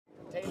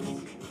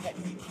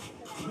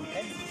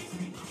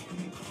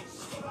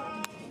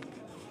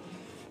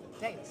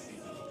Thanks.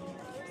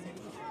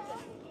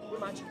 Good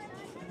match.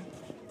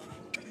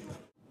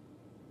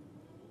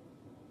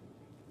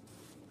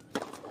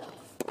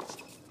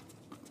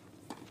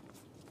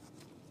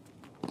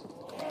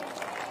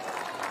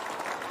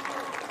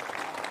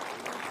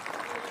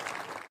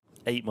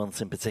 Eight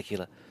months in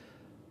particular.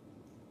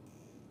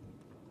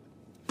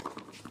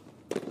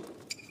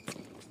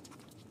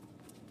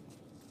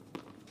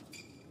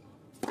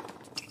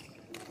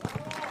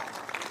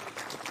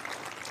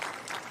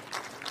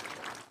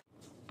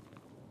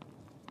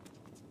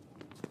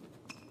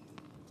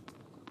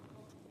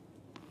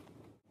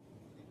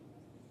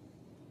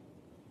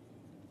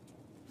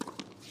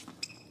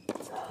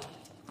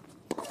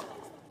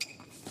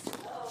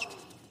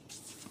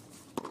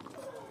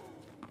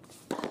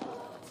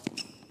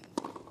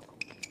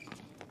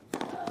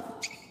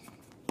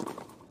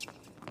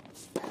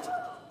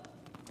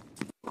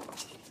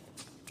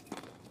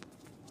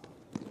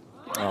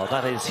 Oh,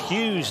 that is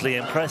hugely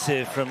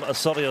impressive from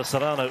Osorio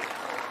Serrano.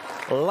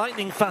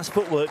 Lightning fast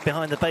footwork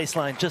behind the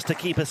baseline just to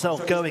keep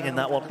herself going in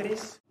that one.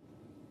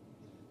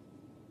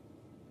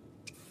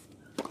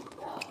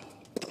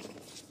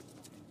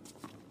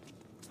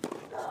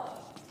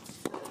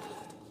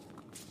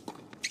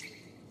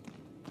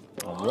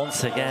 And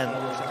once again,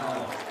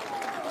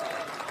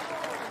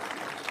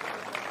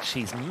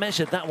 she's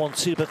measured that one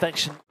to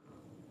perfection.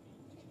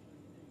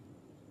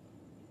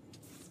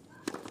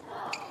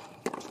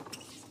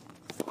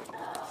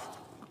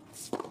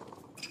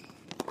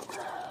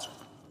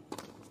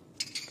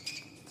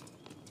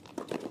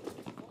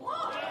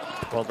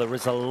 Well, there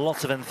is a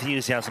lot of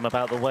enthusiasm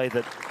about the way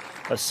that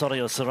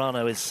Osorio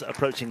Serrano is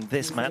approaching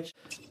this match.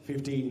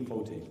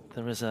 15-14.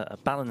 There is a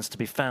balance to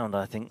be found,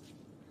 I think.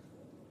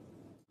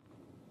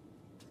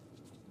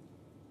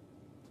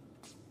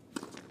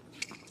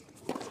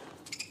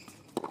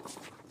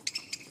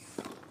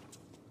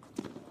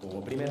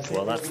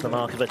 Well, that's the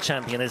mark of a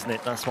champion, isn't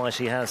it? That's why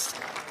she has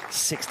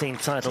 16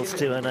 titles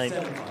to her name.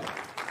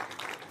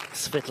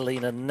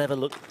 Svitolina never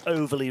looked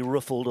overly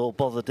ruffled or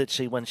bothered, did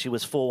she, when she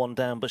was 4-1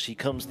 down, but she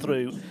comes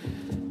through,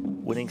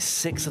 winning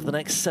 6 of the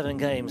next 7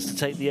 games to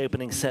take the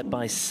opening set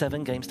by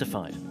 7 games to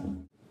 5.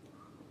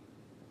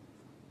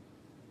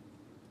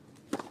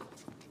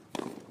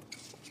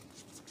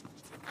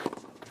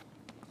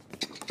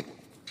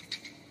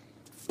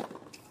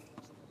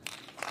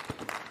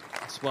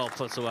 It's well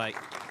put away.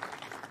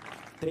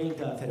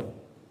 30-0.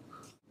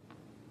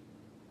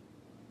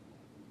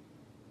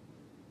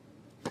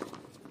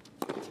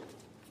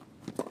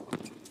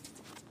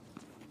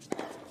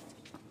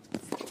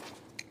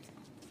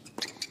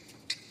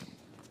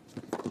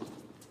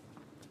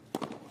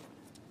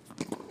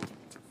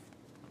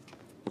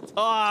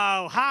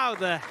 Oh, how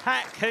the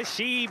heck has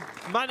she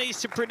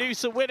managed to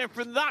produce a winner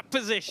from that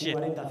position?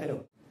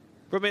 40-0.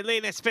 From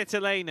Elina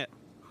Svitolina.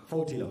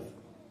 40 love.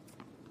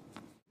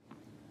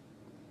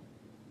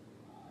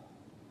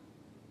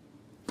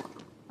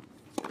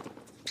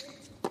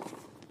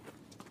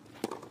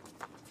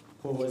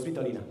 For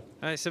Svitolina.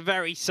 It's a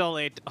very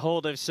solid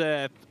hold of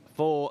serve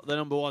for the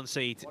 #1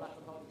 seed.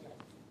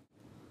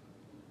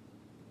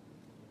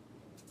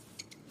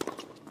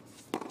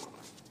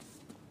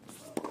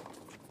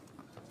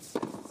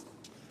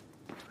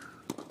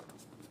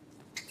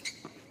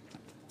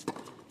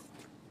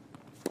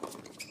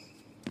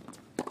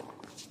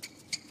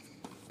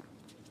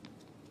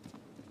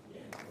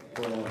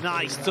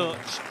 Nice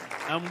touch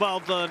and well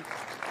done.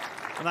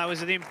 And that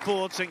was an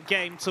important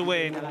game to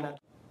win.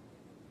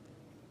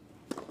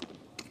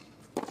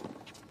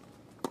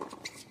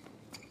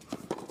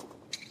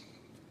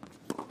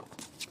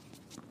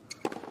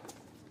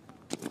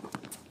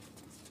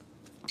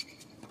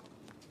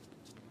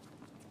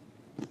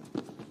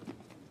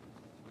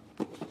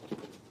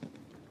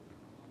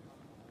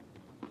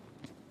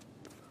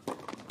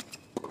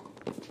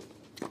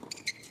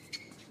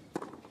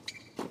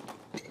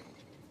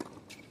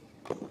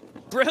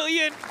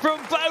 Brilliant from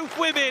both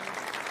women.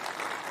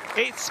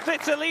 It's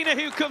Svitolina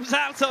who comes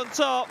out on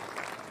top,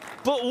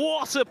 but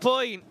what a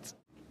point.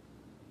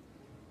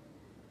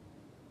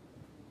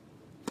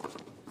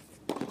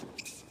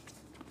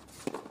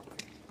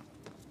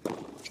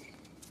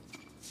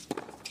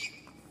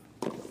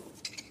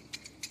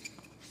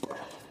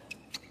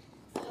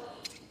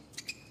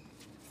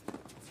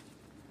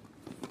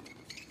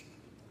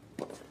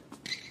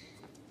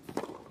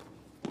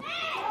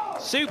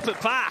 Super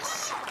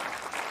pass.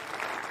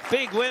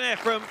 Big winner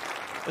from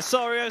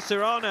Osorio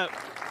Serrano.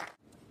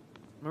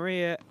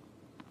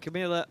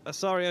 Camila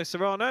Osorio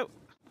Serrano.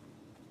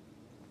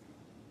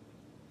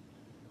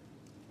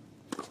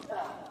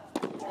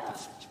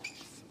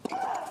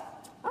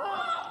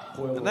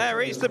 And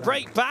there is the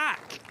break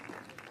back.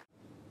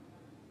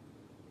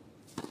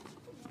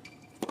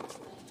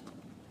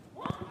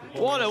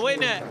 What a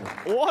winner.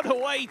 What a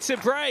way to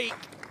break.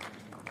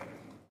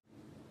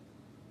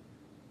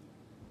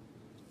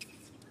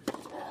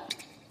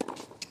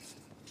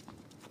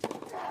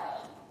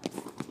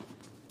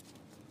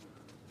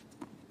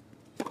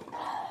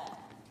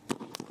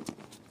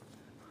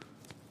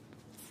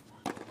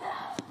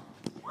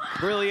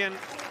 Brilliant.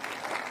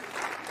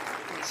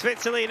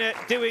 Svitolina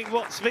doing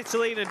what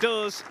Svitolina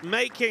does,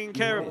 making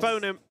her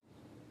opponent.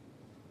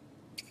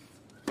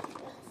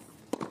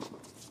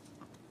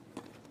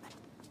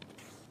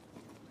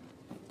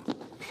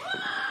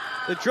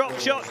 The drop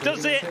shot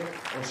does it,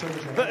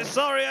 but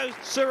Osorio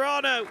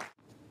Serrano.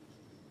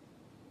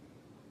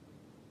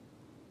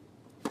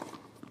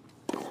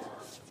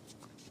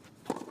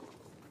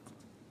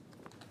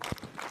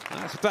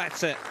 That's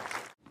better.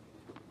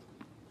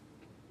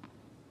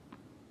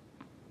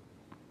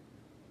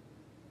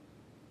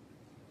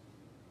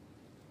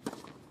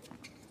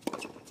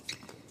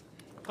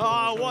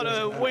 Oh, what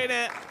a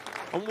winner,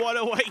 and what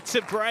a way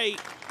to break.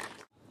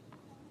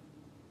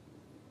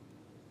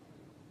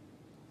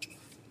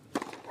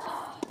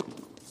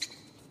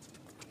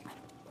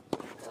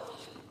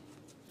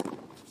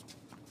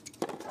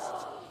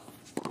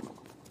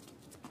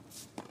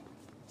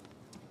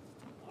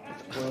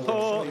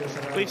 Oh,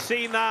 we've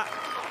seen that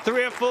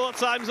 3 or 4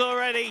 times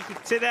already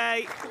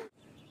today.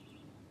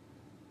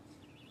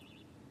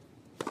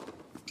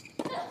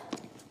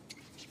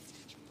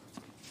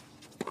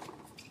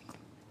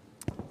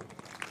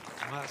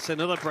 That's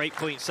another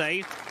breakpoint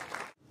save.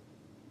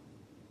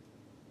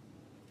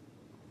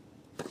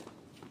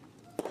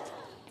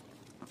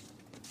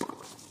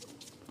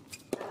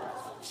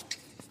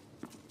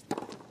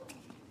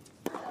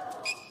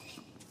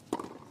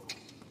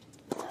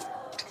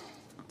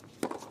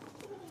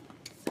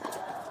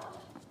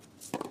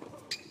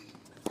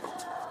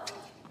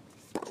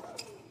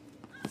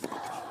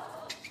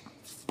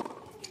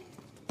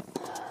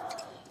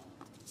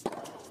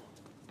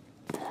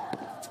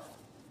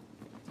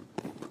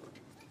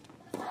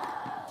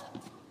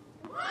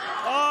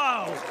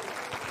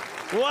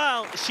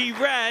 Well, she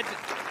read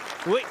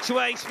which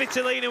way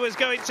Svitolina was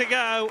going to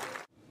go.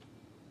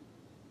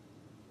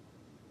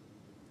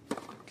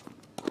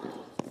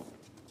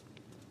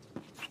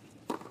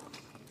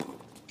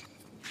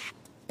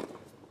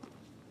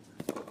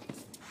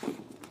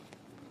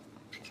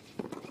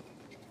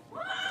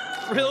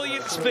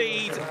 Brilliant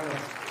speed,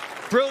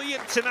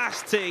 brilliant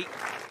tenacity.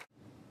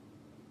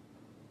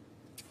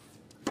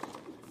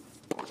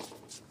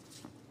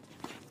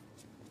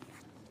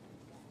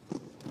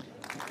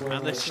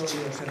 And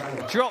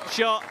the drop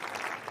shot,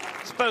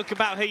 spoke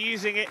about her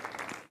using it,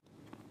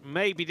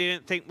 maybe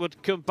didn't think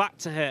would come back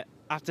to her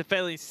after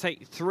failing to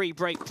take 3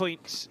 break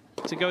points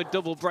to go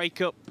double break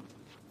up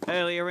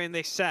earlier in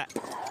this set.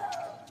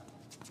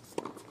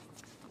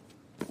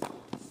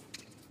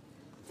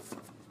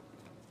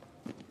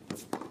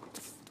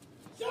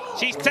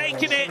 She's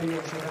taken it.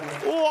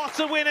 What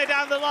a winner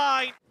down the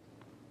line.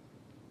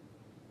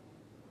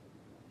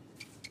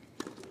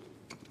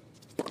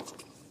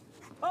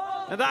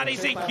 And that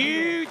is a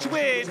huge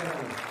win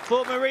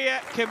for Maria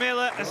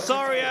Camila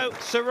Osorio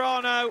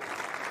Serrano.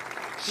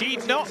 She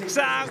knocks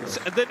out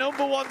the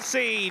 #1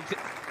 seed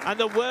and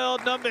the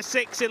world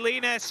 #6,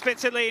 Elina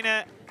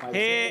Svitolina,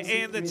 here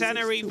in the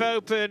Tenerife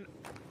Open.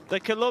 The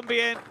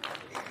Colombian,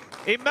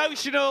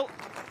 emotional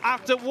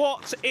after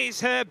what is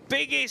her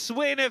biggest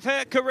win of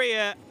her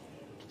career.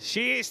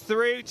 She is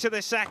through to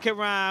the second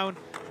round,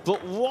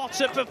 but what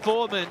a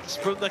performance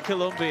from the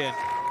Colombian.